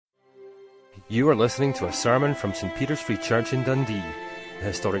You are listening to a sermon from St. Peter's Free Church in Dundee, the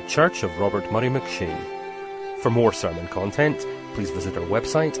historic church of Robert Murray McShane. For more sermon content, please visit our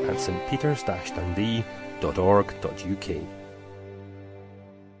website at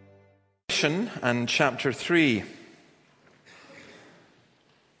stpeters-dundee.org.uk. And chapter 3.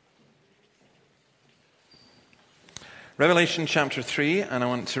 Revelation chapter 3, and I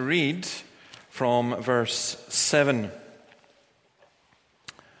want to read from verse 7.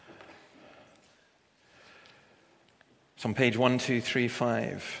 It's on page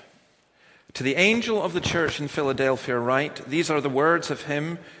 1235. To the angel of the church in Philadelphia write, these are the words of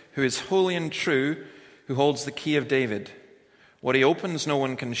him who is holy and true, who holds the key of David. What he opens no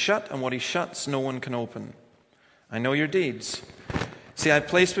one can shut, and what he shuts no one can open. I know your deeds. See, I have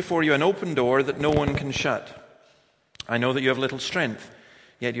placed before you an open door that no one can shut. I know that you have little strength,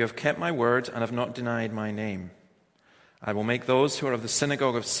 yet you have kept my word and have not denied my name. I will make those who are of the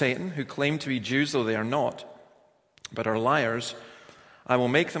synagogue of Satan, who claim to be Jews though they are not, but are liars, I will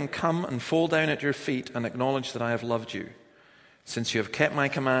make them come and fall down at your feet and acknowledge that I have loved you. Since you have kept my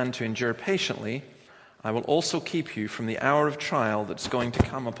command to endure patiently, I will also keep you from the hour of trial that's going to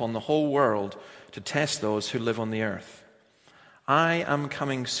come upon the whole world to test those who live on the earth. I am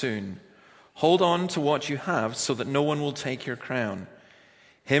coming soon. Hold on to what you have so that no one will take your crown.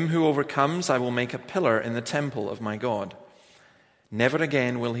 Him who overcomes I will make a pillar in the temple of my God. Never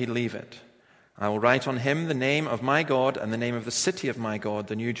again will he leave it. I will write on him the name of my God and the name of the city of my God,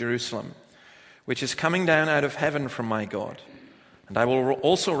 the New Jerusalem, which is coming down out of heaven from my God. And I will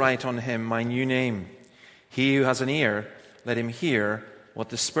also write on him my new name. He who has an ear, let him hear what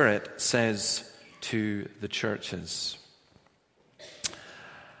the Spirit says to the churches.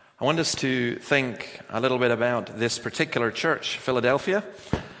 I want us to think a little bit about this particular church, Philadelphia,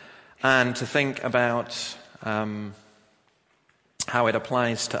 and to think about how it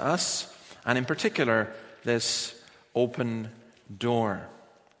applies to us, and in particular, this open door.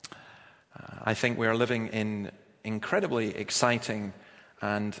 I think we are living in incredibly exciting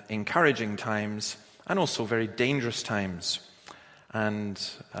and encouraging times, and also very dangerous times. And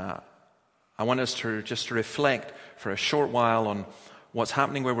I want us to just reflect for a short while on what's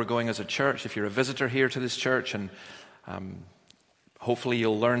happening, where we're going as a church. If you're a visitor here to this church, and hopefully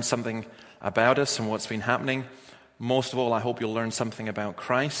you'll learn something about us and what's been happening. Most of all, I hope you'll learn something about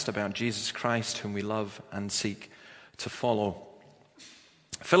Christ, about Jesus Christ, whom we love and seek to follow.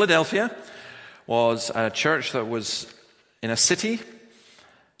 Philadelphia was a church that was in a city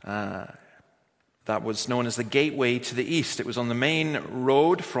that was known as the Gateway to the East. It was on the main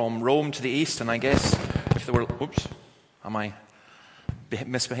road from Rome to the east, and I guess if there were... Oops, am I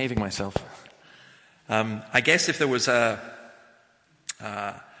misbehaving myself? I guess if there was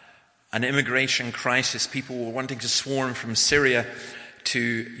an immigration crisis, people were wanting to swarm from Syria to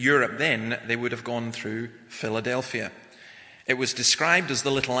Europe, then they would have gone through Philadelphia. It was described as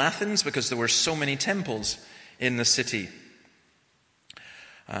the Little Athens because there were so many temples in the city.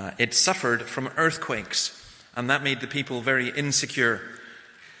 It suffered from earthquakes, and that made the people very insecure.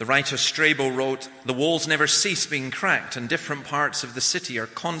 The writer Strabo wrote, "The walls never cease being cracked, and different parts of the city are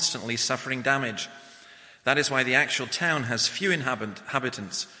constantly suffering damage. That is why the actual town has few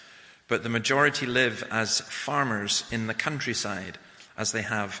inhabitants, but the majority live as farmers in the countryside, as they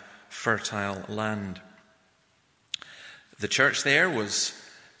have fertile land." The church there was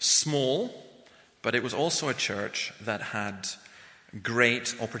small, but it was also a church that had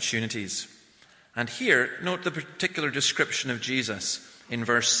great opportunities. And here, note the particular description of Jesus in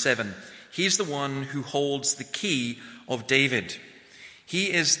verse 7. He's the one who holds the key of David.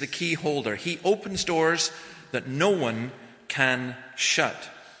 He is the key holder. He opens doors that no one can shut.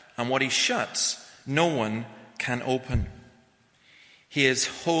 And what he shuts, no one can open. He is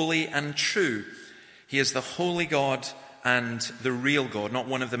holy and true. He is the holy God and the real God, not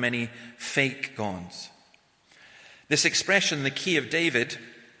one of the many fake gods. This expression, the key of David,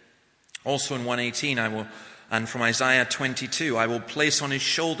 also in 118, and from Isaiah 22, I will place on his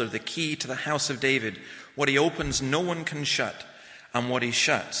shoulder the key to the house of David. What he opens, no one can shut, and what he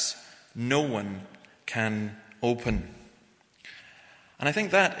shuts, no one can open. And I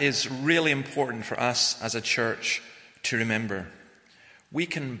think that is really important for us as a church to remember. We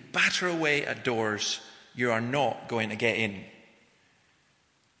can batter away at doors you are not going to get in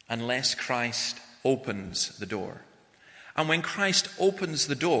unless Christ opens the door. And when Christ opens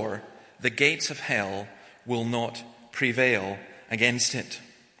the door, the gates of hell will not prevail against it.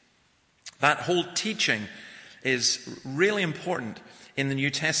 That whole teaching is really important in the New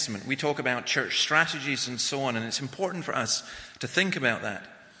Testament. We talk about church strategies and so on, and it's important for us to think about that.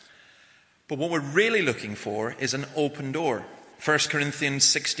 But what we're really looking for is an open door. 1 Corinthians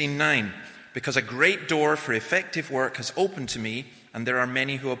 16:9, because a great door for effective work has opened to me, and there are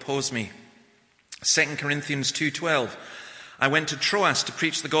many who oppose me. 2 Corinthians 2:12, I went to Troas to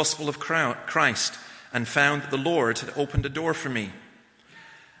preach the gospel of Christ, and found that the Lord had opened a door for me.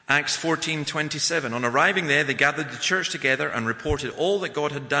 Acts 14:27, on arriving there, they gathered the church together and reported all that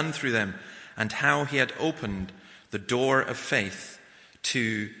God had done through them, and how he had opened the door of faith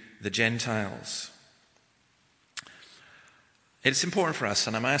to the Gentiles. It's important for us,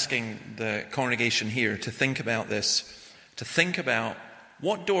 and I'm asking the congregation here to think about this, to think about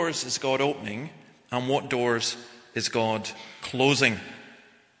what doors is God opening and what doors is God closing.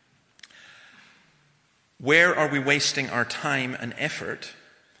 Where are we wasting our time and effort,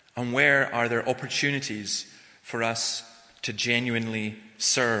 and where are there opportunities for us to genuinely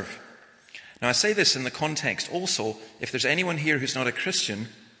serve? Now, I say this in the context also, if there's anyone here who's not a Christian,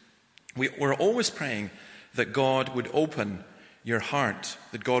 we're always praying that God would open your heart,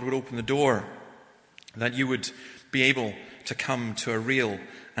 that God would open the door, that you would be able to come to a real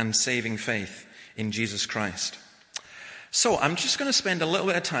and saving faith in Jesus Christ. So I'm just going to spend a little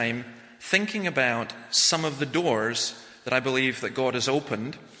bit of time thinking about some of the doors that I believe that God has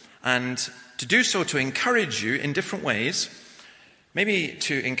opened, and to do so to encourage you in different ways, maybe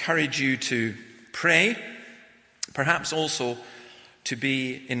to encourage you to pray, perhaps also to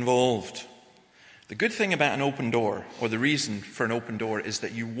be involved. The good thing about an open door, or the reason for an open door, is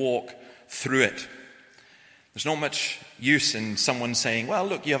that you walk through it. There's not much use in someone saying, well,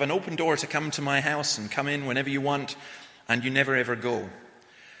 look, you have an open door to come to my house and come in whenever you want, and you never ever go.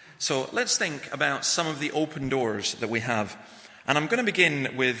 So let's think about some of the open doors that we have. And I'm going to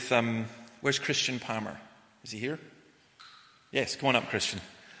begin with, where's Christian Palmer? Is he here? Yes, come on up, Christian.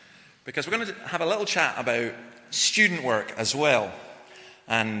 Because we're going to have a little chat about student work as well.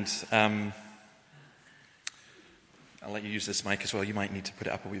 And I'll let you use this mic as well. You might need to put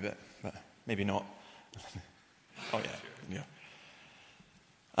it up a wee bit, but maybe not. Oh,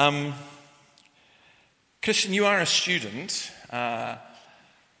 yeah. Christian, you are a student.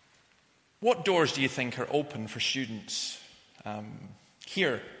 What doors do you think are open for students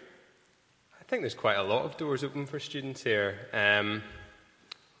here? I think there's quite a lot of doors open for students here.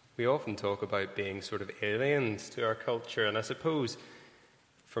 We often talk about being sort of aliens to our culture, and I suppose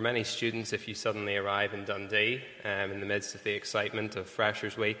for many students, if you suddenly arrive in Dundee in the midst of the excitement of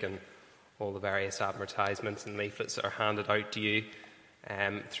Freshers' Week and all the various advertisements and leaflets that are handed out to you,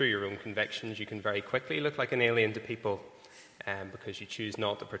 through your own convictions, you can very quickly look like an alien to people because you choose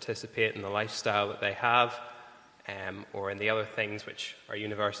not to participate in the lifestyle that they have or in the other things which our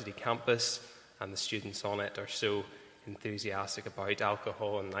university campus and the students on it are so enthusiastic about,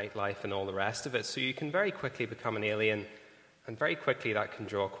 alcohol and nightlife and all the rest of it. So you can very quickly become an alien, and very quickly that can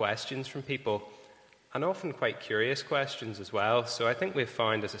draw questions from people, and often quite curious questions as well. So I think we've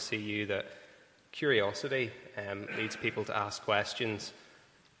found as a CU that curiosity leads people to ask questions,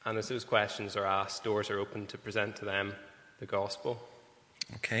 and as those questions are asked, doors are open to present to them the gospel.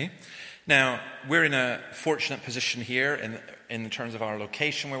 Okay. Now, we're in a fortunate position here in terms of our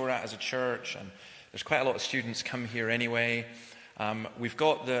location where we're at as a church, and there's quite a lot of students come here anyway. We've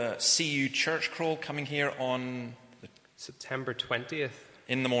got the CU Church Crawl coming here on September 20th.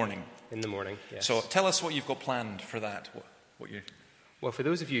 In the morning. In the morning, yes. So tell us what you've got planned for that. Well, for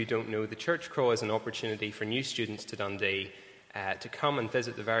those of you who don't know, the Church Crawl is an opportunity for new students to Dundee to come and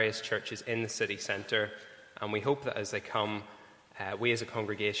visit the various churches in the city centre, and we hope that as they come, we as a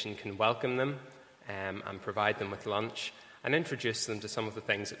congregation can welcome them and provide them with lunch and introduce them to some of the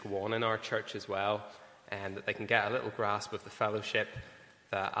things that go on in our church as well, and that they can get a little grasp of the fellowship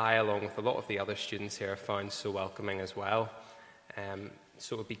that I, along with a lot of the other students here, have found so welcoming as well.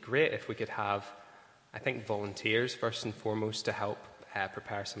 So it would be great if we could have, I think, volunteers first and foremost to help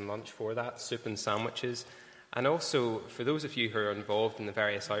prepare some lunch for that, soup and sandwiches. And also, for those of you who are involved in the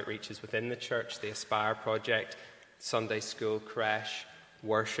various outreaches within the church, the Aspire project, Sunday school, creche,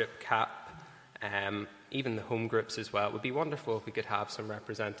 worship, CAP, even the home groups as well, it would be wonderful if we could have some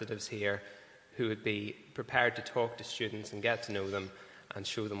representatives here who would be prepared to talk to students and get to know them and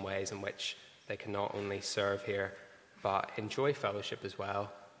show them ways in which they can not only serve here but enjoy fellowship as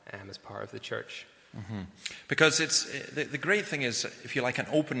well as part of the church. Mm-hmm. Because it's the great thing is, if you like, an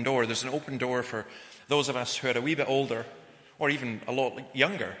open door. There's an open door for those of us who are a wee bit older, or even a lot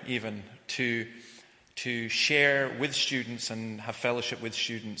younger, even to share with students and have fellowship with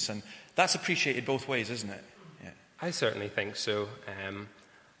students, and that's appreciated both ways, isn't it? Yeah. I certainly think so.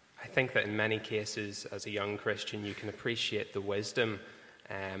 I think that in many cases, as a young Christian, you can appreciate the wisdom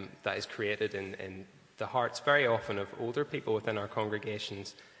that is created in the hearts very often of older people within our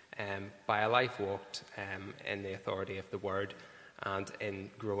congregations by a life walked in the authority of the Word. and in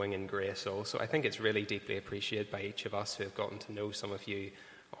growing in grace also. I think it's really deeply appreciated by each of us who have gotten to know some of you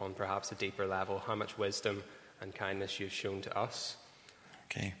on perhaps a deeper level, how much wisdom and kindness you've shown to us.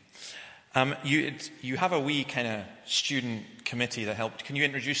 Okay. You have a wee kind of student committee that helped. Can you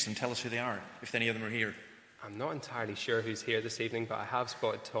introduce them? Tell us who they are, if any of them are here. I'm not entirely sure who's here this evening, but I have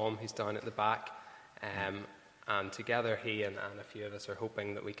spotted Tom, who's down at the back. And together he and a few of us are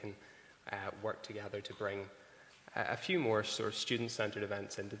hoping that we can work together to bring a few more sort of student-centred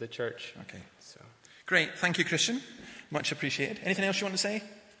events into the church. Okay. So, great. Thank you, Christian. Much appreciated. Anything else you want to say?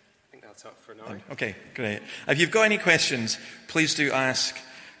 I think that's up for now. Okay, great. If you've got any questions, please do ask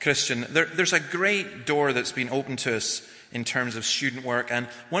Christian. There's a great door that's been opened to us in terms of student work, and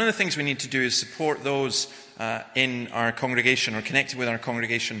one of the things we need to do is support those in our congregation or connected with our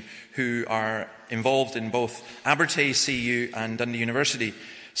congregation who are involved in both Abertay CU and Dundee University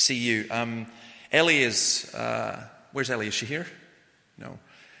CU. Ellie is... where's Ellie? Is she here? No.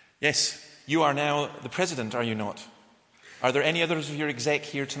 Yes, you are now the president, are you not? Are there any others of your exec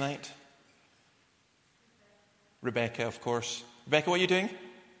here tonight? Rebecca, of course. Rebecca, what are you doing?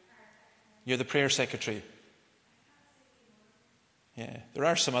 You're the prayer secretary. Yeah, there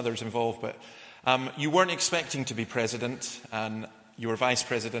are some others involved, but you weren't expecting to be president, and you were vice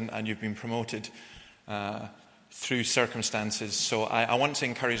president, and you've been promoted through circumstances. So I want to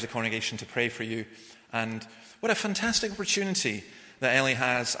encourage the congregation to pray for you. And what a fantastic opportunity that Ellie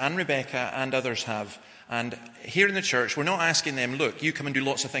has, and Rebecca, and others have. And here in the church, we're not asking them, look, you come and do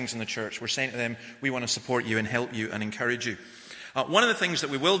lots of things in the church. We're saying to them, we want to support you and help you and encourage you. One of the things that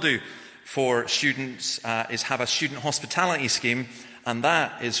we will do for students is have a student hospitality scheme, and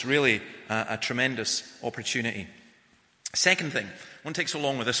that is really a tremendous opportunity. Second thing, I won't take so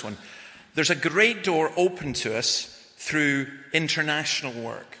long with this one. There's a great door open to us through international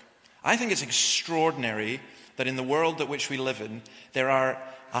work. I think it's extraordinary that in the world that which we live in, there are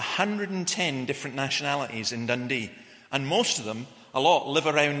 110 different nationalities in Dundee, and most of them, a lot, live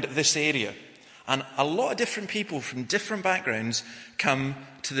around this area. And a lot of different people from different backgrounds come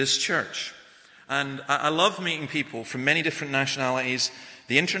to this church. And I love meeting people from many different nationalities.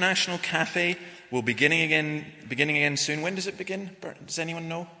 The International Cafe will be beginning again soon. When does it begin? Does anyone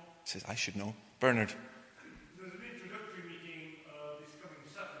know? Says I should know. Bernard. There's an introductory meeting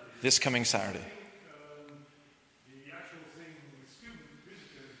this coming Saturday. I think the actual thing with student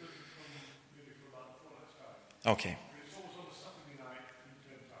visitors doesn't come maybe for about 4 months' time. Okay. It's always on a Saturday night in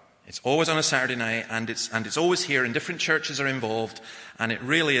term time. It's always on a Saturday night, and it's always here, and different churches are involved, and it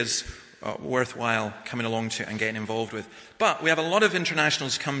really is worthwhile coming along to and getting involved with. But we have a lot of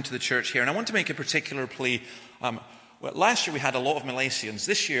internationals come to the church here, and I want to make a particular plea. Well, last year we had a lot of Malaysians.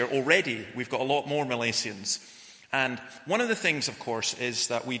 This year already we've got a lot more Malaysians. And one of the things, of course, is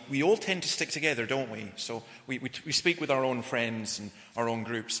that we all tend to stick together, don't we? So we speak with our own friends and our own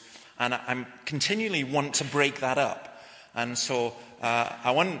groups. And I continually want to break that up. And so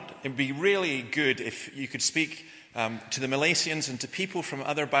it'd be really good if you could speak to the Malaysians and to people from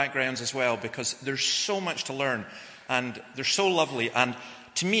other backgrounds as well, because there's so much to learn. And they're so lovely. And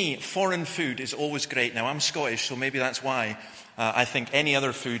to me, foreign food is always great. Now, I'm Scottish, so maybe that's why I think any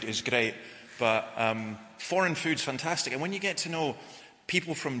other food is great. But foreign food's fantastic. And when you get to know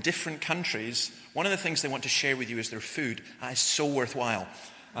people from different countries, one of the things they want to share with you is their food. That is so worthwhile.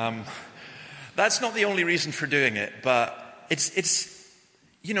 That's not the only reason for doing it, but it's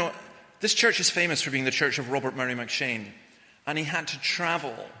you know, this church is famous for being the church of Robert Murray McShane. And he had to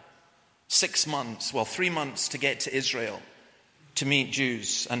travel 3 months to get to Israel to meet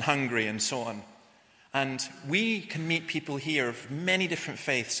Jews and Hungary and so on. And we can meet people here of many different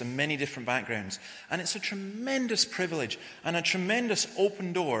faiths and many different backgrounds. And it's a tremendous privilege and a tremendous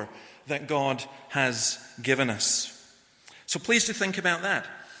open door that God has given us. So please do think about that.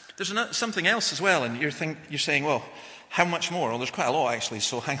 There's something else as well, and you're saying, well, how much more? Well, there's quite a lot actually,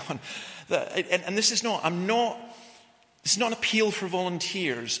 so hang on. And this is not an appeal for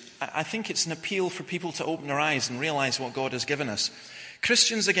volunteers. I think it's an appeal for people to open their eyes and realize what God has given us.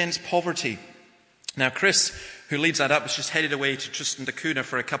 Christians Against Poverty. Now, Chris, who leads that up, is just headed away to Tristan da Cunha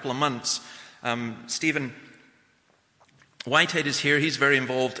for a couple of months. Stephen Whitehead is here. He's very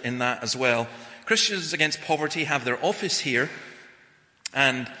involved in that as well. Christians Against Poverty have their office here.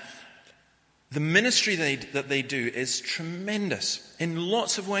 And the ministry that they do is tremendous in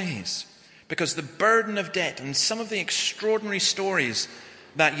lots of ways. Because the burden of debt and some of the extraordinary stories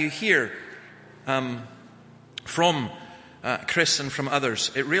that you hear from Chris and from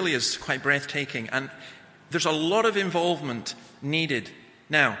others, it really is quite breathtaking. And there's a lot of involvement needed.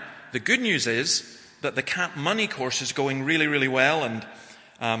 Now, the good news is that the Cap Money course is going really, really well.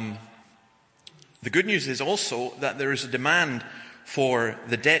 And the good news is also that there is a demand for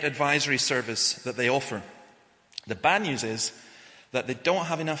the debt advisory service that they offer. The bad news is that they don't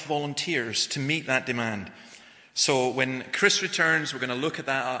have enough volunteers to meet that demand. So when Chris returns, we're going to look at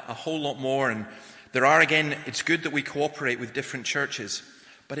that a whole lot more. And there are, again, it's good that we cooperate with different churches,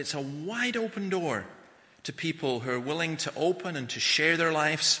 but it's a wide open door to people who are willing to open and to share their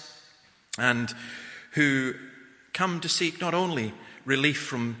lives, and who come to seek not only relief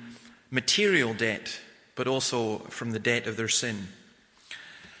from material debt, but also from the debt of their sin.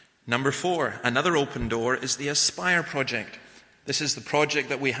 Number 4, another open door is the Aspire project. This is the project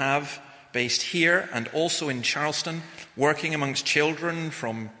that we have based here and also in Charleston, working amongst children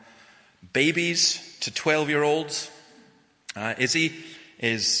from babies to 12-year-olds. Izzy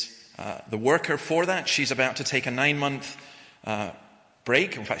is the worker for that. She's about to take a 9-month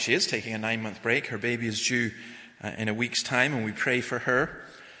break. In fact, she is taking a 9-month break. Her baby is due in a week's time, and we pray for her.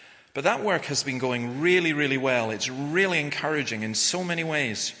 But that work has been going really, really well. It's really encouraging in so many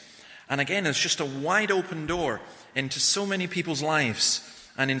ways. And again, it's just a wide open door into so many people's lives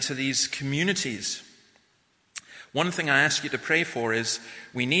and into these communities. One thing I ask you to pray for is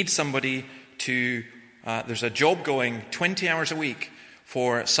we need somebody to, there's a job going 20 hours a week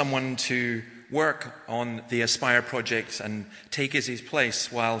for someone to work on the Aspire project and take Izzy's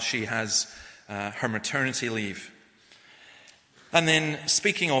place while she has her maternity leave. And then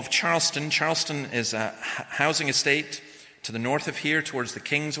speaking of Charleston, Charleston is a housing estate to the north of here towards the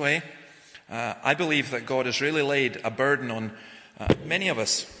Kingsway. I believe that God has really laid a burden on many of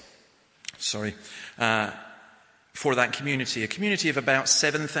us, for that community, a community of about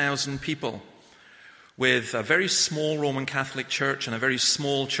 7,000 people, with a very small Roman Catholic church and a very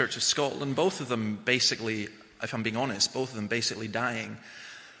small Church of Scotland, both of them basically, if I'm being honest, both of them basically dying.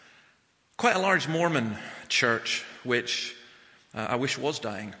 Quite a large Mormon church, which I wish was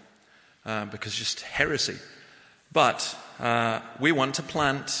dying, because just heresy. But we want to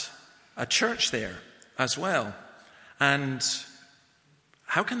plant a church there as well. And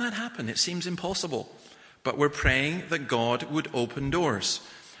how can that happen? It seems impossible. But we're praying that God would open doors.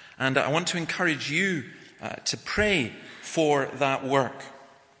 And I want to encourage you to pray for that work.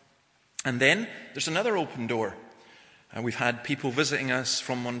 And then there's another open door. We've had people visiting us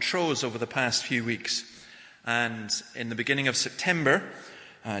from Montrose over the past few weeks. And in the beginning of September,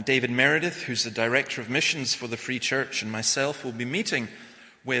 David Meredith, who's the Director of Missions for the Free Church, and myself will be meeting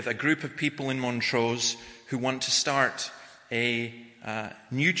with a group of people in Montrose who want to start a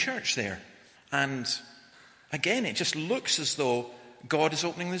new church there. And again, it just looks as though God is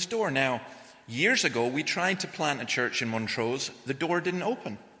opening this door. Now, years ago, we tried to plant a church in Montrose. The door didn't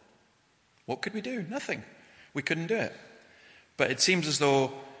open. What could we do? Nothing. We couldn't do it. But it seems as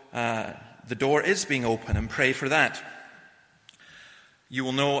though the door is being open, and pray for that. You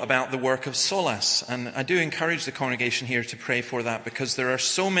will know about the work of Solas, and I do encourage the congregation here to pray for that, because there are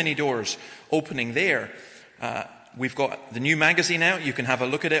so many doors opening there. We've got the new magazine out. You can have a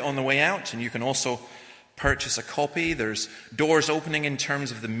look at it on the way out, and you can also purchase a copy. There's doors opening in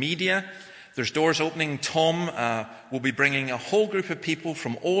terms of the media. There's doors opening. Tom will be bringing a whole group of people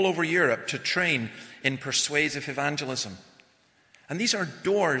from all over Europe to train in persuasive evangelism. And these are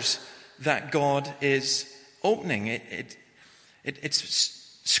doors that God is opening.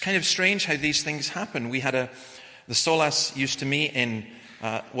 It's kind of strange how these things happen. We had the Solas used to meet in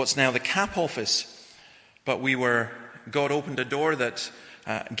what's now the CAP office, but God opened a door that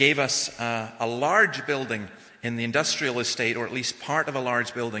gave us a large building in the industrial estate, or at least part of a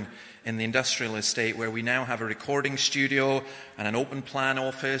large building in the industrial estate, where we now have a recording studio and an open plan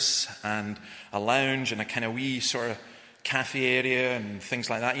office and a lounge and a kind of wee sort of cafe area and things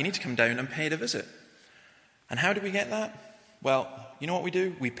like that. You need to come down and pay to visit. And how do we get that? Well, you know what we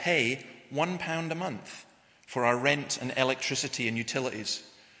do? We pay £1 a month for our rent and electricity and utilities.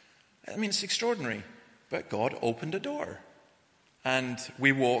 I mean, it's extraordinary. But God opened a door, and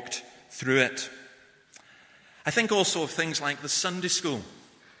we walked through it. I think also of things like the Sunday school.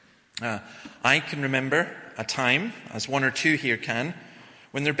 I can remember a time, as one or two here can,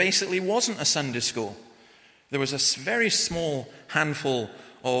 when there basically wasn't a Sunday school. There was a very small handful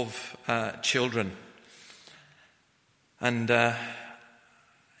of children. And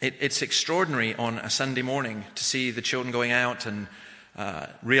it's extraordinary on a Sunday morning to see the children going out and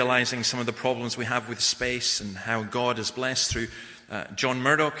realizing some of the problems we have with space, and how God is blessed through John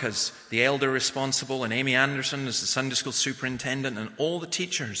Murdoch as the elder responsible, and Amy Anderson as the Sunday school superintendent, and all the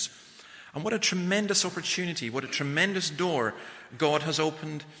teachers. And what a tremendous opportunity, what a tremendous door God has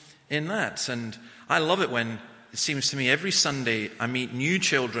opened in that. And I love it when it seems to me every Sunday I meet new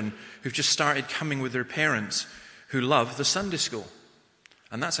children who've just started coming with their parents who love the Sunday school.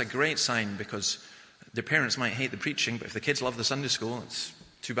 And that's a great sign, because Their parents might hate the preaching, but if the kids love the Sunday school, it's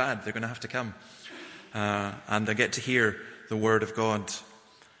too bad. They're going to have to come. And they get to hear the Word of God.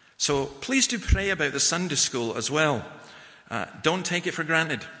 So please do pray about the Sunday school as well. Don't take it for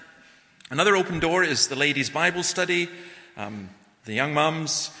granted. Another open door is the ladies' Bible study, the young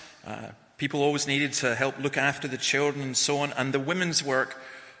mums. People always needed to help look after the children and so on, and the women's work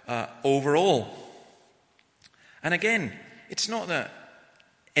overall. And again, it's not that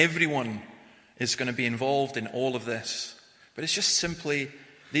everyone is going to be involved in all of this, but it's just simply,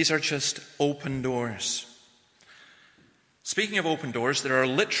 these are just open doors. Speaking of open doors, there are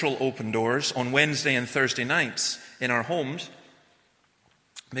literal open doors on Wednesday and Thursday nights in our homes,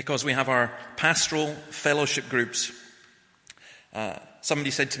 because we have our pastoral fellowship groups. Somebody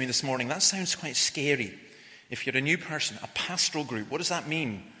said to me this morning, that sounds quite scary. If you're a new person, a pastoral group, what does that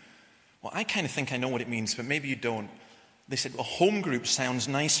mean? Well, I kind of think I know what it means, but maybe you don't. They said, well, home group sounds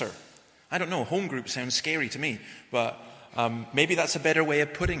nicer. I don't know, home group sounds scary to me, but maybe that's a better way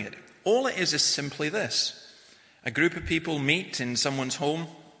of putting it. All it is simply this. A group of people meet in someone's home.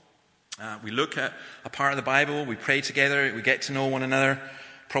 We look at a part of the Bible, we pray together, we get to know one another,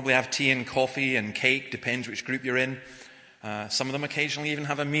 probably have tea and coffee and cake, depends which group you're in. Some of them occasionally even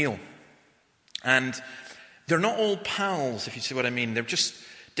have a meal. And they're not all pals, if you see what I mean. They're just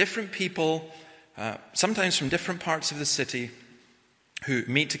different people, sometimes from different parts of the city, who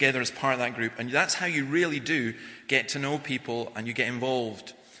meet together as part of that group. And that's how you really do get to know people and you get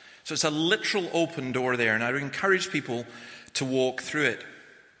involved. So it's a literal open door there, and I would encourage people to walk through it.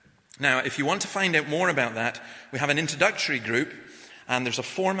 Now, if you want to find out more about that, we have an introductory group, and there's a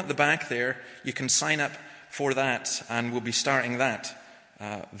form at the back there. You can sign up for that, and we'll be starting that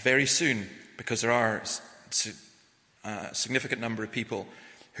very soon, because there are a significant number of people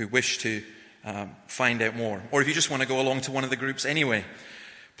who wish to find out more. Or if you just want to go along to one of the groups anyway,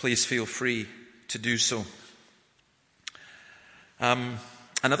 please feel free to do so.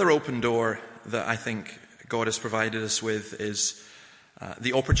 Another open door that I think God has provided us with is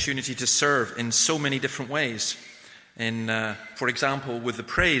the opportunity to serve in so many different ways. For example, with the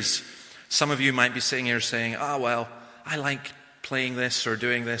praise, some of you might be sitting here saying, well, I like playing this or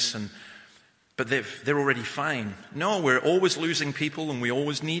doing this, but they're already fine. No, we're always losing people, and we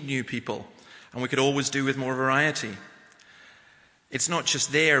always need new people, and we could always do with more variety. It's not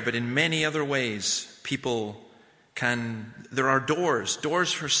just there, but in many other ways, there are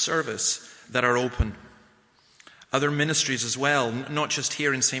doors for service that are open. Other ministries as well, not just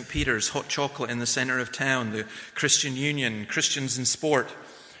here in St. Peter's, Hot Chocolate in the centre of town, the Christian Union, Christians in Sport,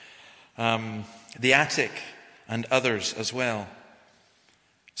 the Attic, and others as well.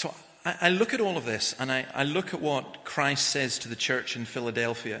 So I look at all of this, and I look at what Christ says to the church in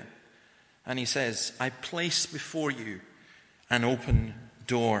Philadelphia. And he says, I place before you an open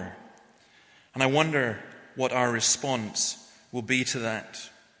door. And I wonder what our response will be to that.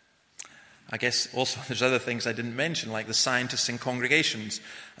 I guess also there's other things I didn't mention, like the scientists in congregations.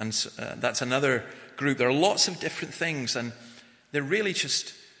 And that's another group. There are lots of different things, and they're really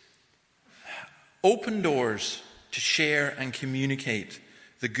just open doors to share and communicate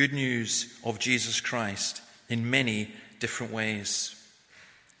the good news of Jesus Christ in many different ways.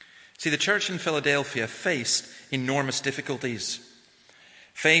 See, the church in Philadelphia faced enormous difficulties,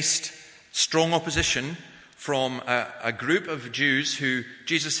 faced strong opposition from a group of Jews who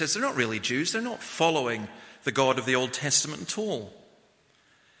Jesus says they're not really Jews, they're not following the God of the Old Testament at all.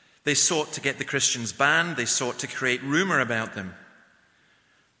 They sought to get the Christians banned, they sought to create rumor about them.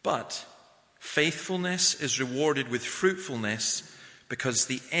 But faithfulness is rewarded with fruitfulness, because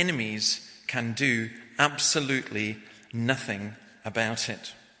the enemies can do absolutely nothing about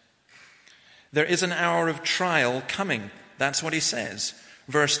it. There is an hour of trial coming. That's what he says.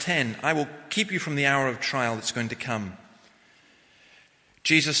 Verse 10, I will keep you from the hour of trial that's going to come.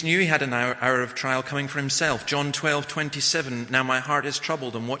 Jesus knew he had an hour of trial coming for himself. John 12:27, now my heart is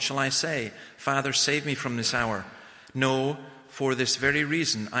troubled, and what shall I say? Father, save me from this hour. No, for this very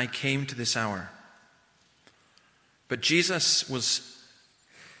reason I came to this hour. But Jesus was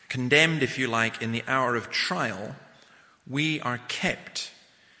condemned, if you like, in the hour of trial. We are kept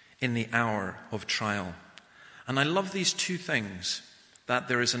in the hour of trial. And I love these two things, that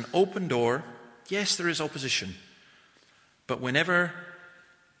there is an open door. Yes, there is opposition. But whenever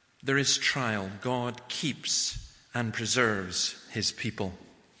there is trial, God keeps and preserves his people.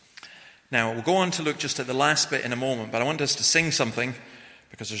 Now, we'll go on to look just at the last bit in a moment, but I want us to sing something,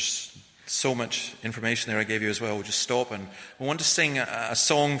 because there's so much information there I gave you as well. We'll just stop, and we want to sing a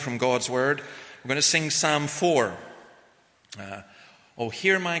song from God's Word. We're going to sing Psalm 4. Oh,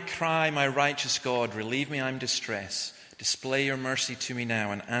 hear my cry, my righteous God, relieve me, I'm distress. Display your mercy to me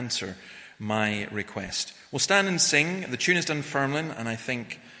now and answer my request. We'll stand and sing. The tune is Dunfermline, and I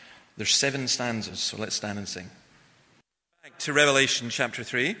think there's 7 stanzas, so let's stand and sing. Back to Revelation chapter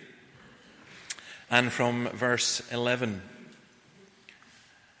 3, and from verse 11.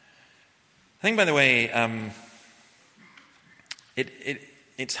 I think, by the way,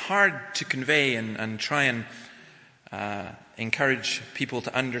 it's hard to convey and try and encourage people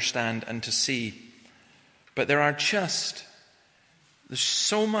to understand and to see, but there's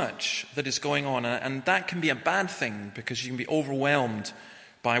so much that is going on, and that can be a bad thing because you can be overwhelmed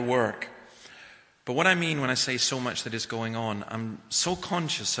by work. But what I mean when I say so much that is going on, I'm so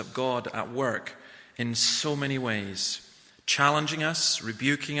conscious of God at work in so many ways, challenging us,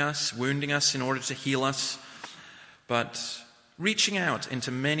 rebuking us, wounding us in order to heal us, but reaching out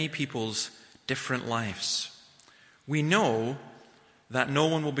into many people's different lives. We know that no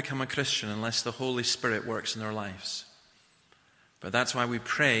one will become a Christian unless the Holy Spirit works in their lives. But that's why we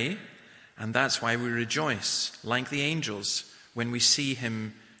pray, and that's why we rejoice, like the angels, when we see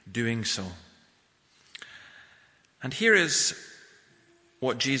him doing so. And here is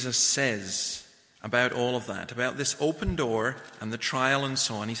what Jesus says about all of that, about this open door and the trial and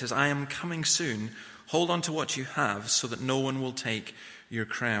so on. He says, I am coming soon. Hold on to what you have so that no one will take your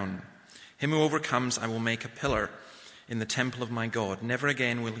crown. Him who overcomes, I will make a pillar in the temple of my God. Never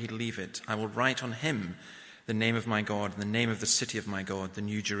again will he leave it. I will write on him the name of my God, the name of the city of my God, the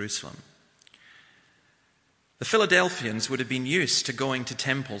New Jerusalem. The Philadelphians would have been used to going to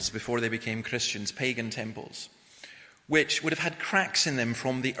temples before they became Christians, pagan temples, which would have had cracks in them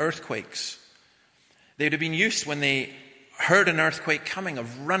from the earthquakes. They would have been used, when they heard an earthquake coming,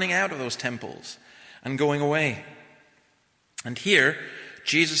 of running out of those temples and going away. And here,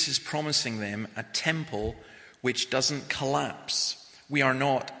 Jesus is promising them a temple which doesn't collapse. We are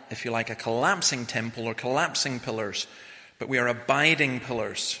not, if you like, a collapsing temple or collapsing pillars, but we are abiding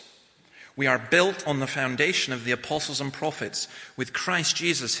pillars. We are built on the foundation of the apostles and prophets, with Christ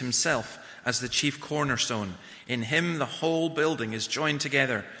Jesus himself as the chief cornerstone. In him the whole building is joined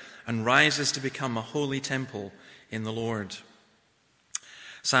together and rises to become a holy temple in the Lord.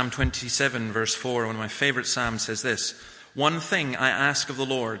 Psalm 27 verse 4, one of my favorite psalms, says this: One thing I ask of the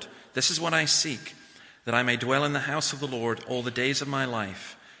Lord, this is what I seek, that I may dwell in the house of the Lord all the days of my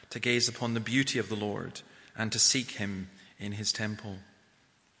life, to gaze upon the beauty of the Lord and to seek him in his temple.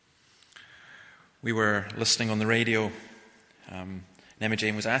 We were listening on the radio. Emma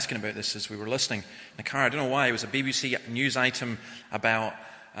Jane was asking about this as we were listening in the car. I don't know why. It was a BBC news item about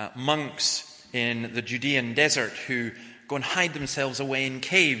monks in the Judean desert who go and hide themselves away in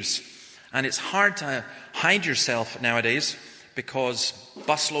caves. And it's hard to hide yourself nowadays because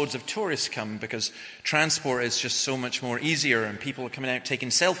busloads of tourists come, because transport is just so much more easier, and people are coming out taking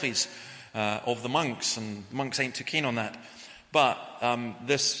selfies of the monks, and monks ain't too keen on that. But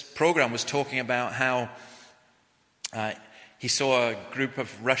this program was talking about how he saw a group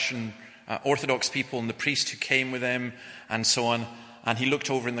of Russian Orthodox people and the priest who came with them and so on, and he looked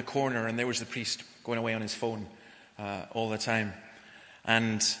over in the corner and there was the priest going away on his phone all the time.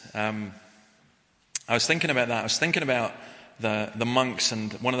 And I was thinking about that. I was thinking about the monks,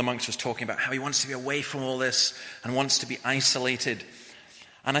 and one of the monks was talking about how he wants to be away from all this and wants to be isolated.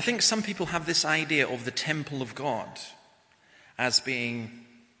 And I think some people have this idea of the temple of God as being,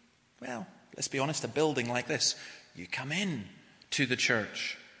 well, let's be honest, a building like this. You come in to the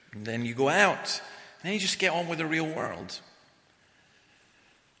church, and then you go out, and then you just get on with the real world.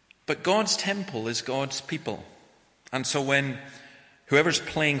 But God's temple is God's people. And so when whoever's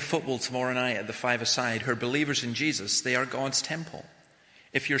playing football tomorrow night at the five-a-side who are believers in Jesus, they are God's temple.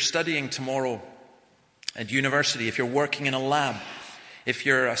 If you're studying tomorrow at university, if you're working in a lab, if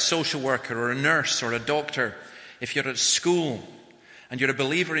you're a social worker or a nurse or a doctor, if you're at school and you're a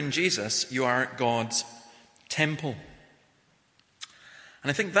believer in Jesus, you are God's temple.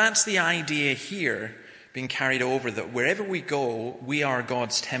 And I think that's the idea here being carried over, that wherever we go, we are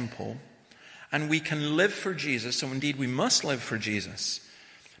God's temple. And we can live for Jesus, so indeed we must live for Jesus,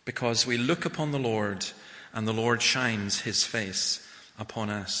 because we look upon the Lord and the Lord shines his face upon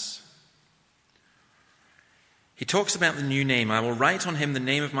us. He talks about the new name. I will write on him the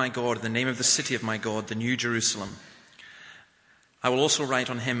name of my God, the name of the city of my God, the New Jerusalem. I will also write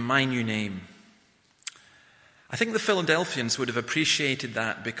on him my new name. I think the Philadelphians would have appreciated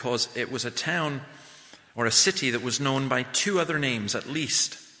that, because it was a town or a city that was known by 2 other names at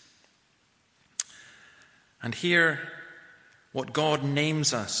least. And here, what God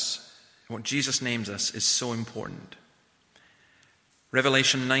names us, what Jesus names us, is so important.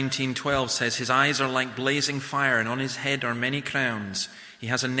 Revelation 19:12 says, his eyes are like blazing fire, and on his head are many crowns. He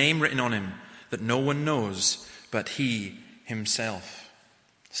has a name written on him that no one knows but he himself.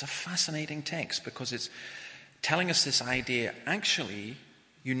 It's a fascinating text because it's telling us this idea. Actually,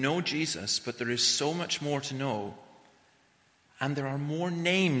 you know Jesus, but there is so much more to know. And there are more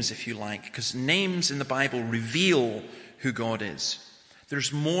names, if you like, because names in the Bible reveal who God is.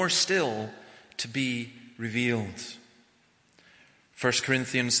 There's more still to be revealed. 1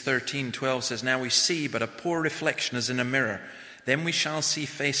 Corinthians 13:12 says, "Now we see but a poor reflection as in a mirror. Then we shall see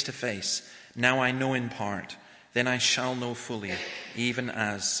face to face. Now I know in part. Then I shall know fully, even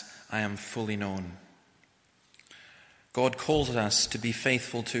as I am fully known." God calls us to be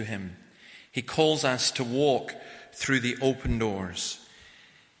faithful to him. He calls us to walk through the open doors.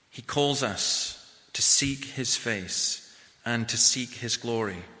 He calls us to seek his face and to seek his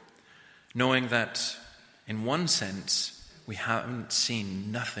glory, knowing that in one sense we haven't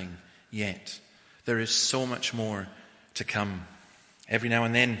seen nothing yet. There is so much more to come. Every now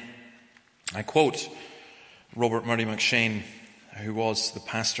and then I quote Robert Murray McShane, who was the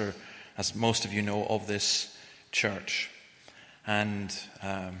pastor, as most of you know, of this church. And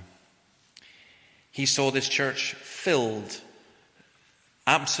he saw this church filled,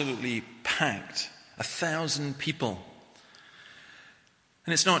 absolutely packed, 1,000 people.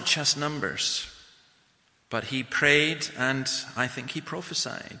 And it's not just numbers, but he prayed, and I think he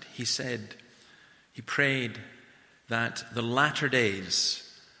prophesied. He said, he prayed that the latter days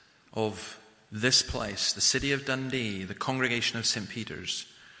of this place, the city of Dundee, the congregation of St. Peter's,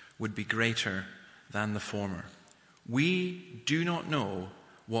 would be greater than the former. We do not know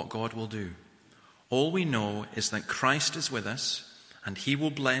what God will do. All we know is that Christ is with us, and he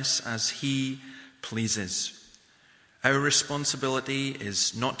will bless as he pleases. Our responsibility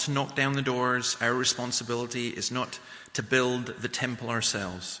is not to knock down the doors. Our responsibility is not to build the temple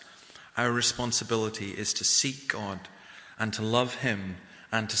ourselves. Our responsibility is to seek God and to love him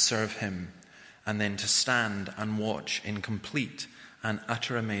and to serve him, and then to stand and watch in complete and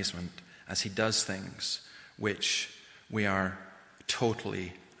utter amazement as he does things which we are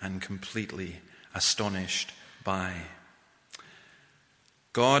totally and completely astonished by.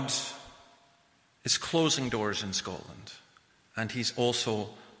 God is closing doors in Scotland, and he's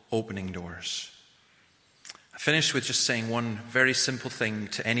also opening doors. I finished with just saying one very simple thing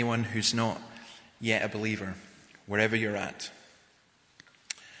to anyone who's not yet a believer, wherever you're at.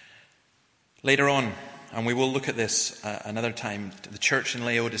 Later on, and we will look at this another time, the church in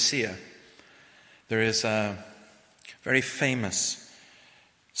Laodicea, there is a very famous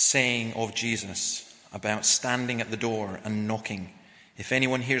saying of Jesus about standing at the door and knocking. "If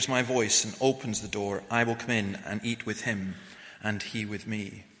anyone hears my voice and opens the door, I will come in and eat with him and he with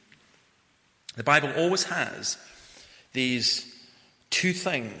me." The Bible always has these two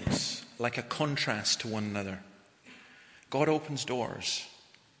things like a contrast to one another. God opens doors,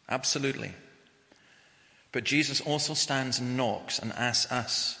 absolutely. But Jesus also stands and knocks and asks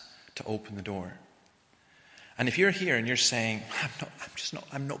us to open the door. And if you're here and you're saying,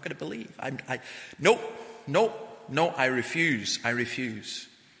 I'm not going to believe. No, I refuse.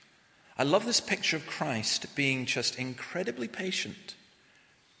 I love this picture of Christ being just incredibly patient.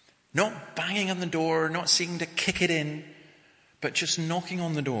 Not banging on the door, not seeking to kick it in, but just knocking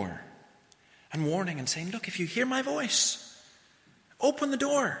on the door and warning and saying, "Look, if you hear my voice, open the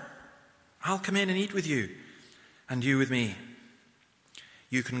door. I'll come in and eat with you, and you with me."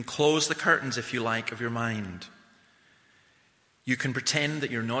 You can close the curtains, if you like, of your mind. You can pretend that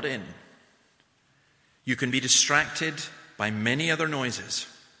you're not in. You can be distracted by many other noises.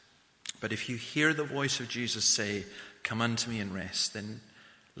 But if you hear the voice of Jesus say, "Come unto me and rest," then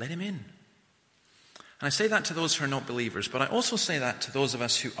let him in. And I say that to those who are not believers, but I also say that to those of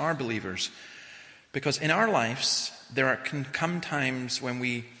us who are believers. Because in our lives, there can come times when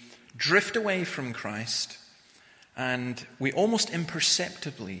we drift away from Christ and we almost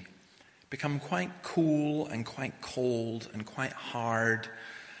imperceptibly become quite cool and quite cold and quite hard,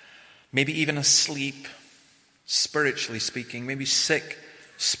 maybe even asleep, spiritually speaking, maybe sick,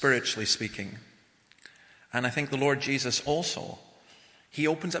 spiritually speaking. And I think the Lord Jesus also, he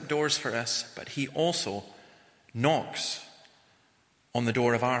opens up doors for us, but he also knocks on the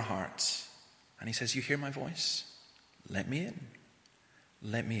door of our hearts. And he says, "You hear my voice? Let me in.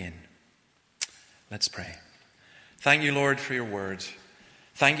 Let me in." Let's pray. Thank you, Lord, for your word.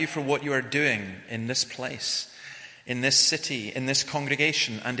 Thank you for what you are doing in this place, in this city, in this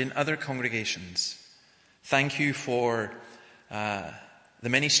congregation, and in other congregations. Thank you for the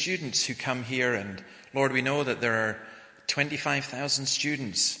many students who come here. And Lord, we know that there are 25,000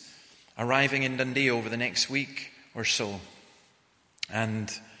 students arriving in Dundee over the next week or so.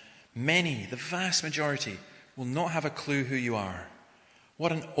 And many, the vast majority, will not have a clue who you are.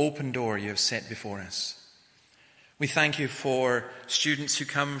 What an open door you have set before us. We thank you for students who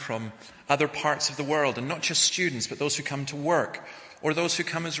come from other parts of the world, and not just students, but those who come to work or those who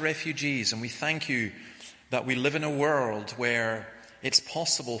come as refugees. And we thank you that we live in a world where it's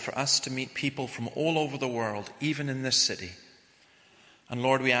possible for us to meet people from all over the world, even in this city. And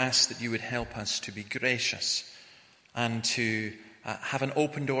Lord, we ask that you would help us to be gracious and to have an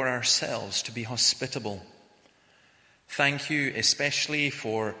open door ourselves, to be hospitable. Thank you especially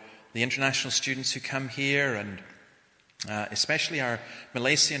for the international students who come here, and especially our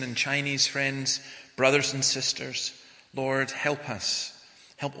Malaysian and Chinese friends, brothers and sisters. Lord, help us,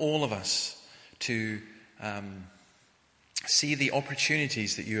 help all of us to see the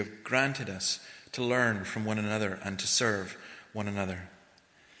opportunities that you have granted us to learn from one another and to serve one another.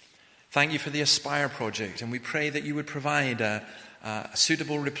 Thank you for the Aspire project, and we pray that you would provide a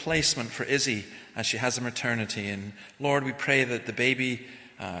suitable replacement for Izzy as she has a maternity. And Lord, we pray that the baby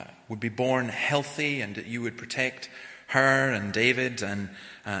would be born healthy, and that you would protect her and David and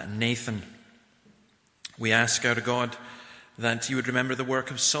Nathan. We ask, our God, that you would remember the work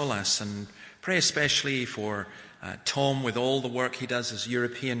of Solas, and pray especially for Tom with all the work he does as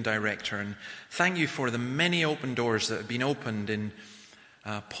European director. And thank you for the many open doors that have been opened in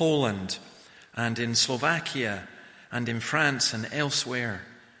Poland and in Slovakia and in France and elsewhere.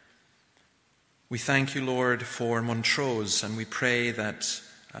 We thank you, Lord, for Montrose, and we pray that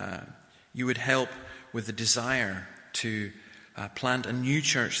you would help with the desire to plant a new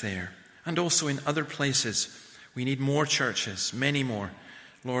church there, and also in other places. We need more churches, many more.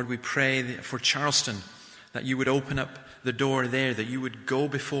 Lord, we pray for Charleston, that you would open up the door there, that you would go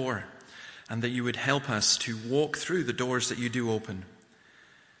before, and that you would help us to walk through the doors that you do open.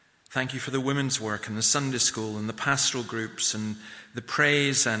 Thank you for the women's work and the Sunday school and the pastoral groups and the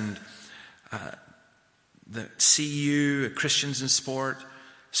praise and the CU, Christians in Sport.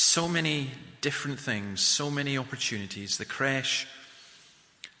 So many different things, so many opportunities, the creche,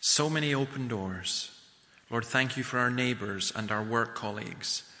 so many open doors. Lord, thank you for our neighbours and our work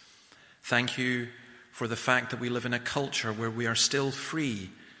colleagues. Thank you for the fact that we live in a culture where we are still free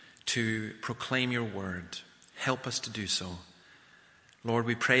to proclaim your word. Help us to do so. Lord,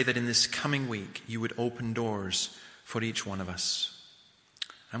 we pray that in this coming week you would open doors for each one of us.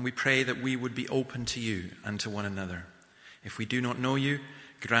 And we pray that we would be open to you and to one another. If we do not know you,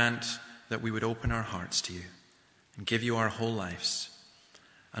 grant that we would open our hearts to you and give you our whole lives.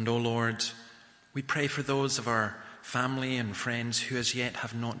 And, O Lord, we pray for those of our family and friends who as yet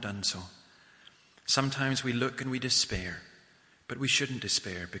have not done so. Sometimes we look and we despair, but we shouldn't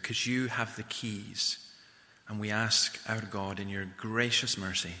despair because you have the keys. And we ask, our God, in your gracious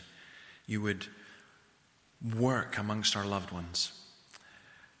mercy, you would work amongst our loved ones.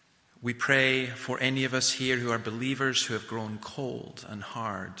 We pray for any of us here who are believers who have grown cold and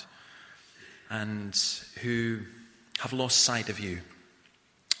hard and who have lost sight of you.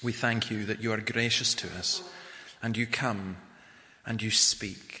 We thank you that you are gracious to us, and you come and you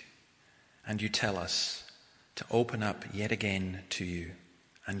speak and you tell us to open up yet again to you,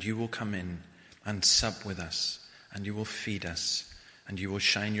 and you will come in and sup with us, and you will feed us, and you will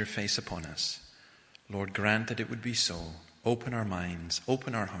shine your face upon us. Lord, grant that it would be so. Open our minds,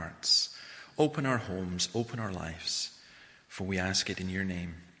 open our hearts, open our homes, open our lives, for we ask it in your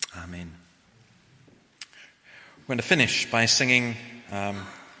name. Amen. We're going to finish by singing a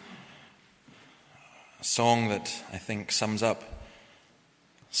song that I think sums up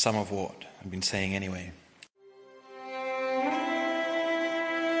some of what I've been saying anyway.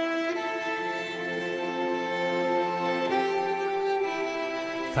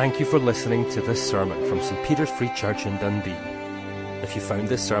 Thank you for listening to this sermon from St. Peter's Free Church in Dundee. If you found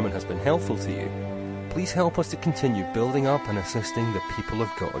this sermon has been helpful to you, please help us to continue building up and assisting the people of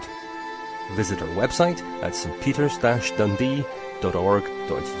God. Visit our website at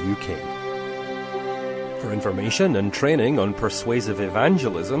stpeters-dundee.org.uk. For information and training on persuasive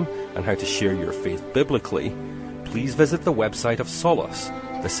evangelism and how to share your faith biblically, please visit the website of Solas,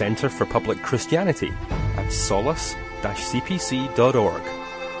 the Centre for Public Christianity, at solas-cpc.org.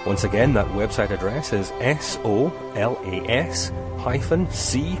 Once again, that website address is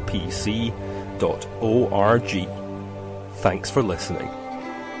solas-cpc.org. Thanks for listening.